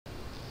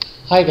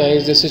Hi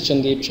guys, this is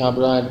Chandeep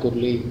Chabra at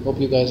Goodly. Hope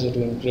you guys are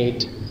doing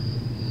great.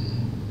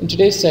 In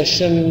today's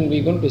session,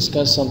 we're going to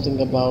discuss something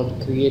about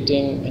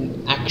creating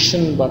an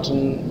action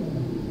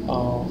button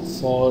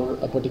for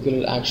a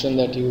particular action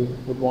that you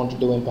would want to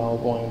do in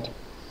PowerPoint.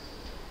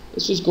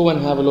 Let's just go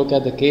and have a look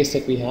at the case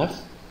that we have.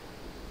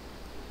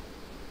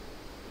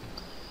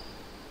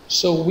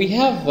 So we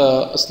have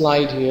a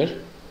slide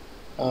here.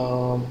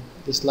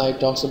 This slide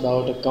talks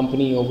about a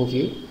company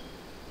overview,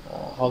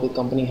 how the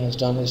company has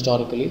done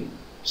historically.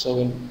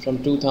 So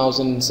from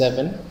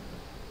 2007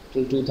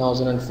 till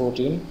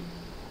 2014,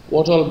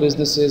 what all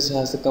businesses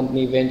has the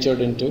company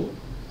ventured into,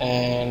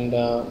 and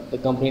the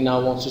company now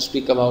wants to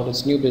speak about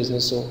its new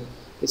business. So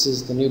this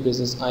is the new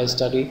business I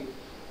study.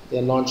 They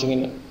are launching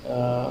in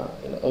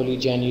early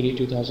January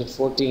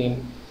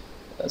 2014.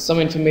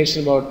 Some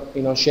information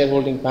about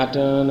shareholding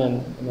pattern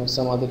and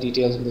some other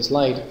details in the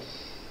slide.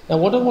 Now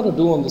what I want to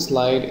do on the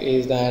slide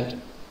is that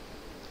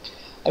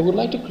I would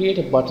like to create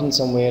a button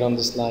somewhere on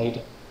the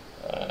slide,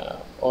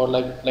 or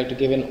like to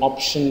give an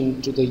option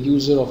to the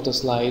user of the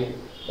slide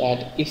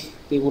that if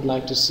they would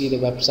like to see the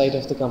website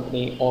of the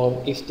company,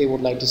 or if they would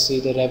like to see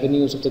the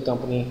revenues of the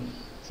company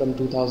from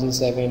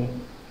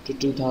 2007 to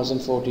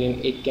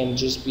 2014, it can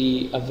just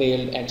be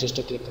availed at just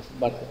a click of a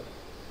button.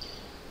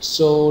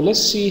 So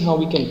let's see how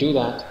we can do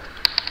that.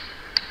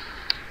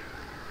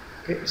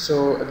 Okay,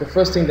 so the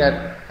first thing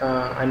that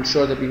I'm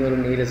sure that we're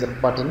going to need is a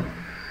button,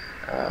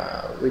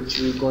 which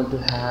we're going to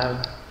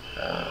have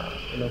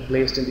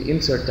placed in the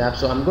insert tab.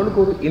 So I'm going to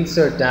go to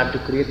insert tab to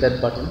create that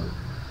button.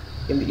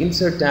 In the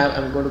insert tab,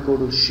 I'm going to go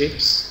to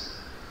shapes,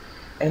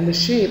 and the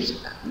shapes,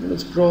 I'm going to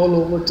scroll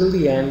over till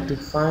the end to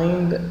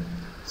find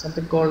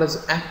something called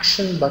as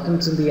action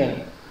buttons in the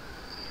end.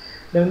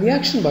 Now in the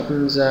action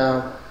buttons,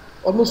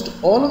 almost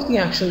all of the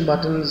action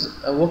buttons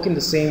work in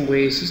the same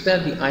way. It's just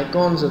that the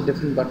icons of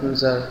different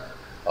buttons are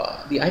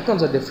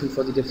different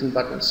for the different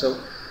buttons. So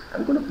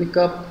I'm going to pick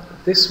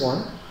up this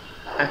one,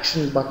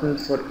 action button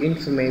for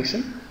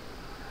information.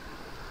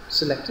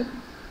 Select it,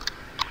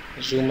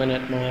 zoom in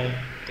at my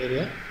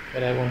area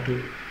where I want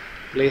to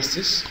place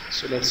this.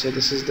 So let's say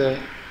this is the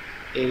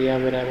area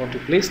where I want to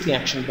place the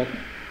action button.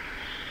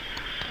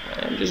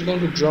 I'm just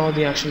going to draw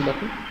the action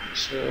button.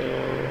 So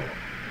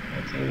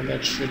I think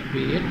that should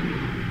be it.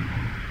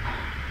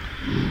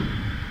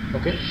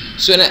 Okay,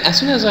 so as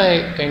soon as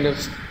I kind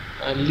of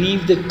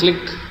leave the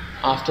click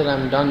after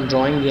I'm done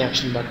drawing the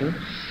action button,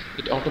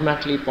 it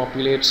automatically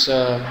populates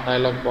a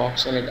dialog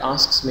box and it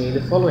asks me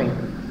the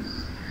following.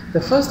 The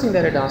first thing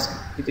that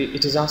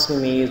it is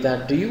asking me is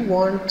that, do you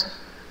want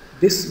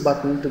this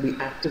button to be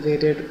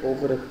activated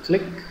over a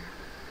click,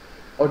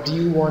 or do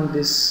you want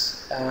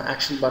this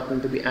action button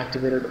to be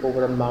activated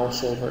over a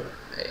mouse over?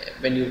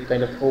 When you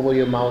kind of hover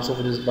your mouse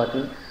over this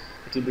button,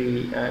 it will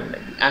be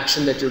the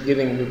action that you're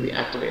giving will be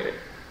activated.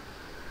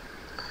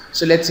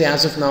 So let's say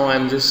as of now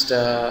I'm just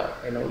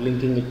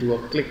linking it to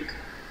a click.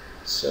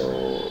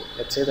 So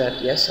let's say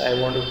that yes, I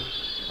would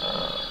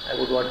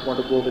want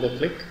to go with a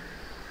click.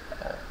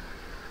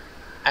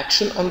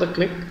 Action on the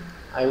click,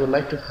 I would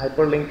like to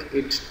hyperlink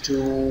it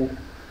to,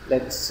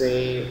 let's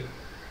say,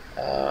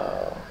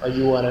 a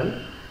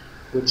URL,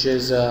 which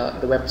is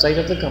the website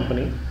of the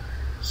company.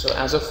 So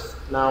as of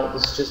now,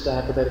 this is just a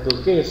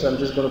hypothetical case, so I'm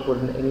just going to put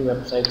in any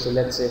website. So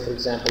let's say, for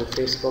example,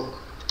 facebook.com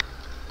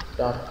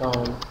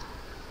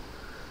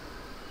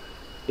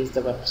is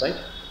the website.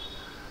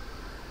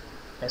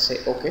 I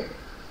say OK.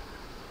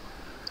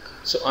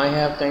 So I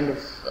have kind of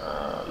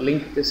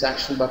linked this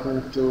action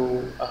button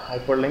to a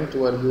hyperlink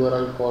to a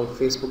URL called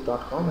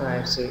facebook.com, and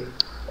I say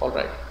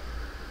alright.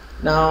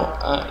 Now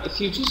if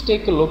you just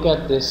take a look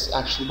at this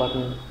action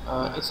button,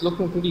 it's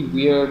looking pretty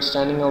weird,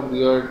 standing out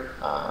weird.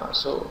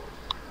 So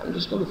I'm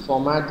just going to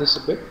format this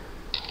a bit,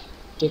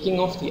 taking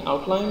off the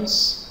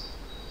outlines.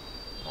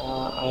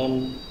 I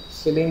am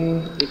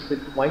filling it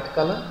with white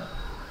color,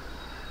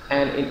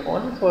 and in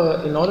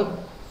order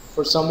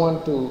for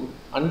someone to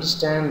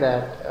understand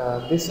that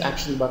this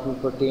action button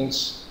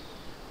pertains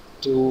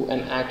to an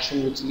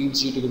action which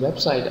leads you to the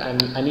website,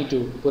 I need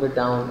to put it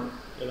down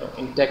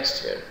in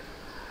text here.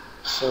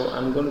 So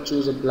I'm going to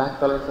choose a black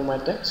color for my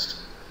text,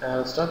 and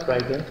I'll start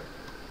writing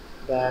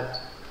that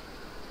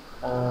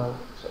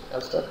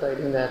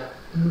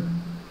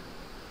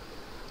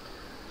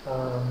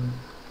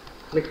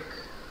click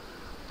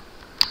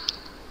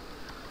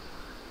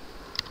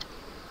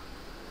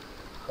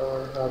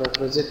or rather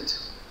visit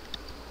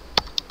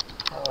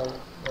our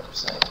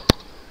website.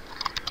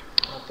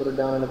 I'll put it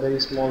down in a very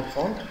small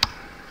font,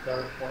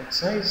 font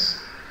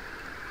size,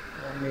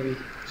 and maybe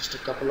just a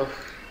couple of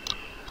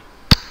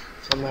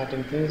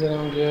formatting things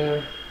around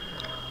here.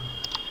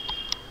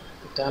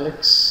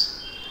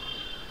 Italics,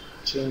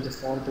 change the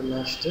font to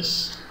match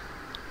this,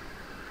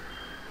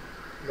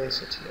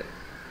 place it here.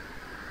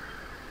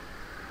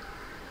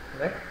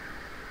 Right?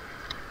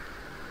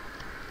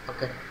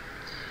 Okay.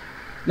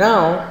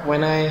 Now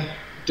when I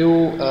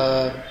do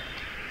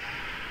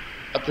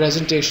a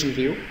presentation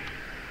view,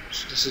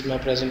 so this is my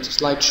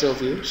slideshow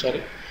view,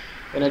 sorry.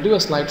 When I do a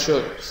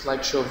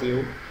slideshow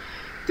view,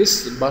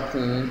 this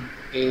button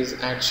is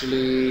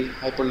actually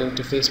hyperlinked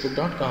to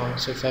facebook.com.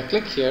 So if I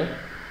click here,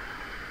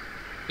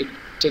 it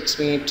takes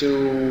me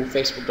to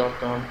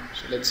facebook.com.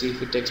 So let's see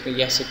if it takes me.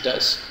 Yes, it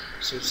does.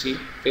 So see,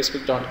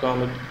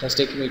 facebook.com, it has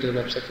taken me to the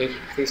website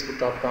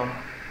facebook.com.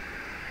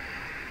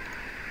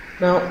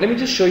 Now let me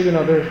just show you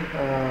another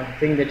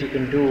thing that you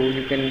can do.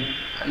 You can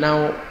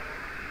now,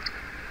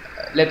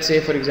 let's say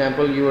for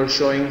example, you are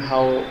showing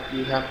how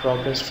you have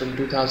progressed from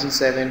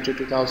 2007 to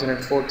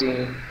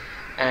 2014,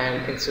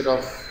 and instead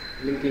of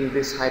linking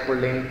this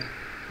hyperlink,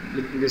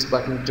 linking this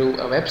button to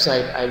a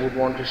website, I would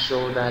want to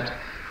show that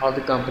how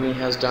the company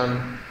has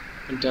done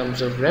in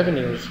terms of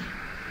revenues.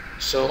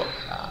 So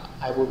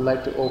I would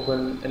like to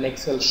open an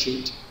Excel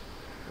sheet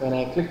when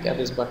I click at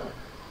this button.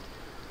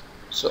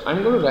 So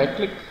I'm going to right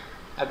click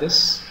at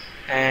this,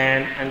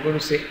 and I'm going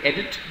to say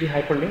edit the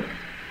hyperlink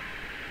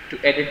to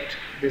edit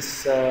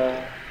this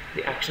the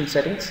action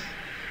settings,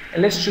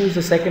 and let's choose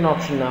the second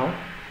option now,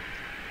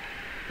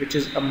 which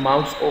is a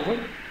mouse over.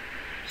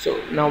 So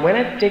now when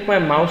I take my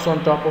mouse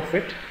on top of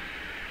it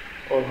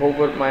or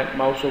hover my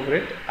mouse over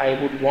it,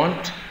 I would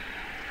want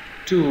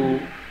to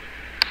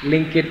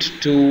link it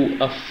to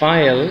a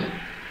file,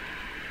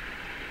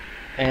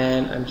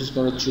 and I'm just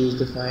going to choose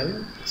the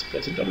file. Let's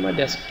press it on my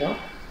desktop.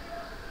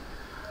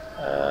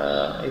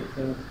 I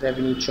think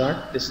revenue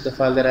chart. This is the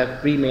file that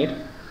I've pre-made,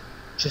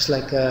 just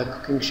like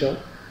a cooking show.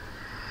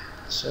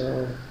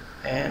 So,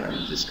 and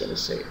I'm just going to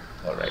say,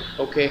 alright,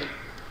 okay.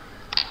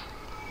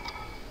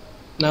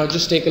 Now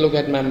just take a look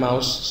at my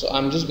mouse. So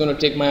I'm just going to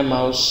take my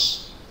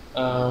mouse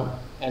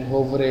and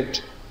hover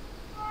it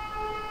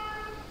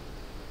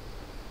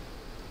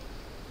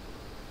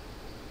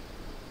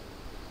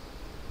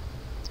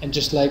and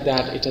just like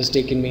that, it has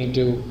taken me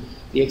to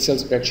the Excel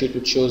spreadsheet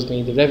which shows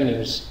me the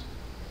revenues.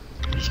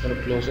 I'm just going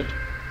to close it.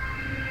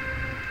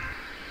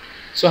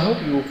 So I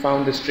hope you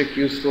found this trick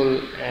useful,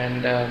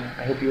 and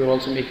I hope you are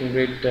also making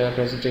great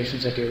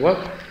presentations at your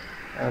work.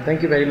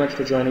 Thank you very much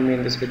for joining me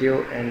in this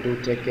video, and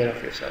do take care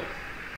of yourself.